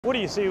What do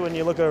you see when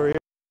you look over here?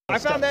 I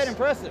found that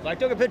impressive. I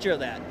took a picture of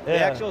that. Yeah. The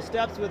actual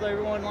steps with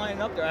everyone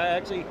lining up there.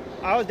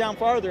 I was down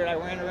farther and I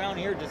ran around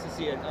here just to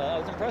see it. I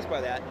was impressed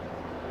by that.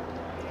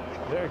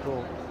 Very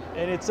cool.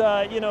 And it's,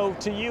 you know,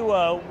 to you,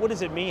 what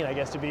does it mean, I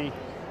guess, to be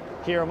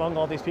here among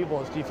all these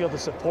people? Do you feel the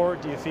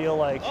support? Do you feel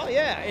like... Oh,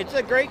 yeah. It's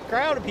a great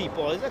crowd of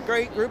people. It's a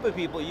great group of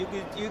people. You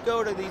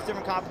go to these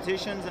different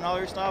competitions and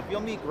other stuff, you'll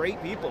meet great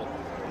people.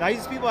 The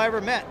nicest people I ever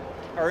met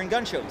are in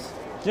gun shows.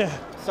 Yeah.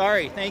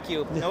 Sorry, thank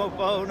you. No,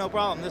 oh, no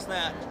problem, this,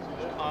 that.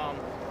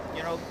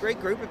 You know, great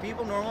group of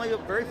people, normally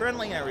very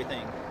friendly and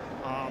everything.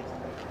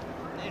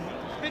 And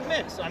big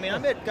mix. I mean, I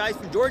met guys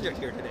from Georgia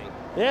here today.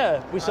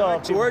 Yeah, we saw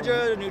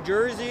Georgia, New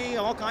Jersey,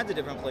 all kinds of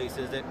different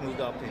places that moved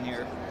up in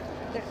here.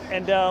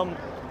 And,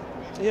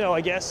 you know,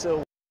 I guess,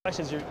 so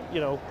questions, you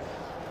know,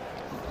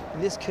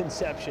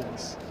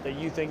 misconceptions that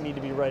you think need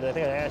to be right. I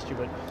think I asked you,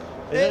 but...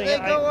 They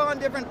go on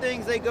different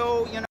things. They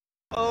go, you know,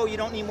 oh, you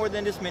don't need more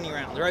than this many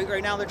rounds, right?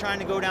 Right now they're trying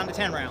to go down to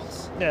 10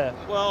 rounds. Yeah.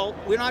 Well,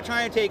 we're not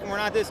trying to take them. We're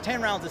not this.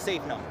 10 rounds is a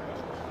safe number.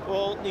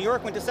 Well, New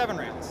York went to 7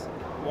 rounds.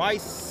 Why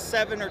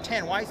 7 or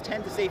 10? Why is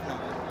 10 the safe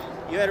number?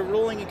 You had a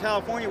ruling in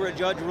California where a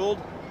judge ruled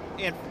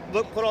and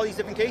put all these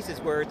different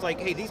cases where it's like,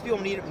 hey, these people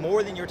need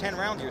more than your 10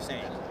 rounds you're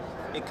saying.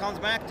 It comes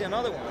back to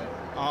another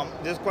one.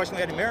 There's a question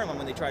we had in Maryland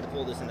when they tried to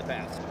pull this in the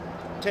past.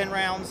 10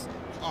 rounds,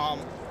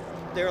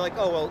 they're like,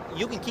 oh, well,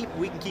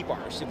 we can keep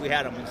ours if we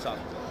had them and stuff.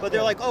 But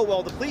they're like, oh,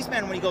 well, the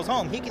policeman, when he goes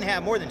home, he can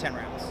have more than 10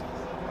 rounds.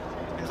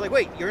 And it's like,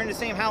 wait, you're in the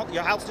same house,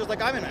 your house just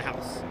like I'm in a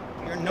house.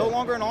 You're no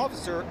longer an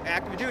officer,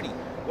 active duty.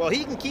 Well,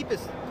 he can keep his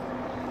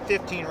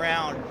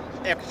 15-round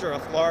extra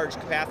large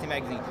capacity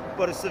magazine.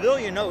 But a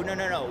civilian, no.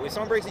 If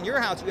someone breaks in your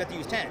house, you have to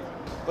use 10.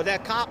 But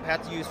that cop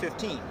has to use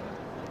 15.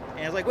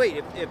 And it's like,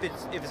 wait, if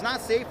it's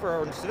not safe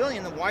for a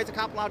civilian, then why is the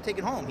cop allowed to take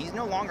it home? He's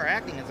no longer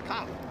acting as a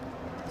cop.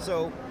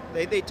 So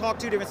they talk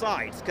two different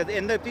sides.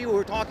 And the people who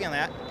were talking on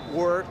that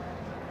were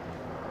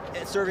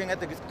serving at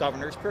the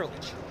governor's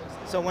privilege.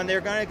 So when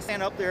they're going to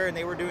stand up there and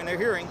they were doing their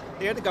hearing,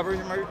 they had the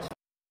governor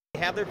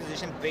have their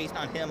position based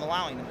on him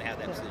allowing them to have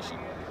that position.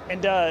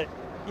 And,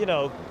 you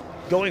know,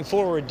 going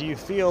forward, do you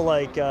feel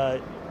like,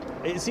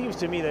 it seems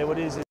to me that what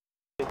is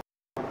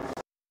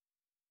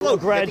Look,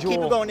 gradual...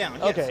 keep it going down,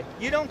 yes. Okay.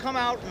 You don't come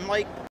out and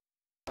like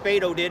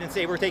Beto did and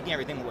say, we're taking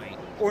everything away.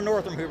 Or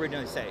Northam, who we're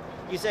going to say.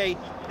 You say,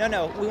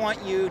 no, we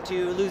want you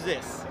to lose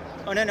this.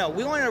 Oh, no,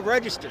 we want to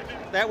register.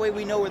 That way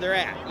we know where they're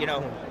at, you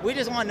know. We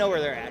just want to know where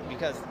they're at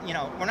because, you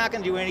know, we're not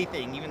going to do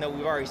anything, even though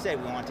we've already said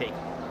we want to take it.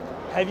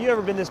 Have you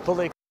ever been this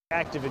politically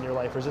active in your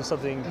life, or is this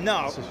something...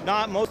 No,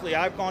 not mostly.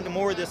 I've gone to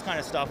more of this kind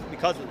of stuff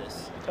because of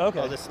this. Okay.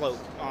 Of this slope.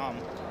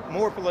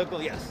 More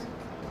political, yes.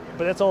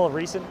 But that's all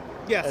recent?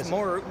 Yes,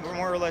 more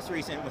or less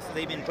recent.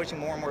 They've been pushing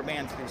more and more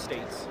bans through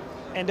states.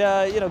 And,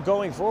 you know,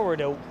 going forward,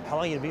 how long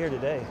are you going to be here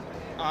today?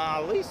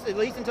 At least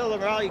until the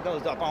rally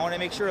goes up. I want to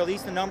make sure at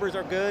least the numbers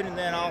are good, and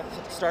then I'll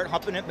start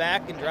humping it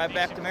back and drive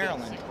back to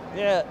Maryland.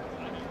 Yeah.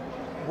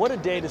 What a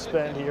day to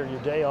spend here, your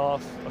day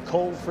off, a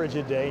cold,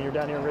 frigid day. You're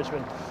down here in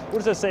Richmond. What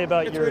does that say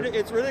about It's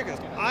ridiculous.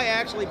 I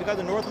actually, because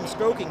of Northam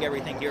stroking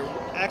everything here,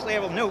 actually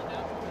have a note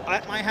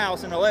at my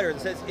house in a letter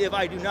that says, if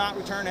I do not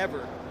return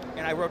ever,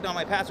 and I wrote down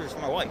my passwords for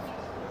my wife.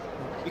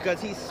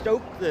 Because he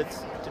stoked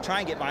this to try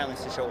and get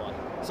violence to show up.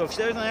 So if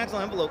there's an actual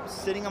envelope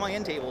sitting on my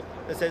end table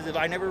that says, if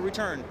I never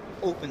return,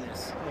 open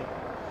this.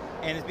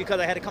 And it's because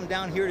I had to come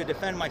down here to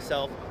defend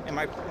myself and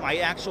my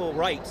actual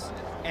rights,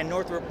 and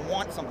Northrop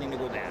wants something to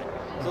go bad.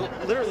 So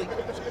literally,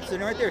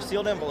 sitting right there,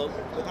 sealed envelope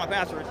with my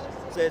passwords,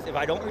 says, if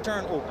I don't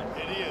return, open.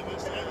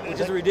 Which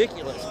is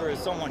ridiculous for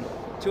someone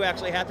to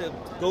actually have to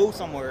go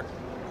somewhere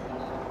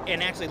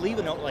and actually leave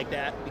a note like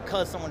that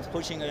because someone's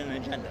pushing an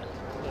agenda.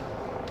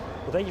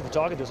 Well, thank you for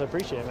talking to us. I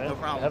appreciate it, man. No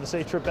problem. Have a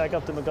safe trip back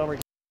up to Montgomery.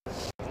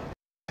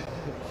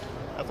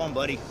 Have fun,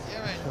 buddy.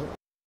 Yeah, right.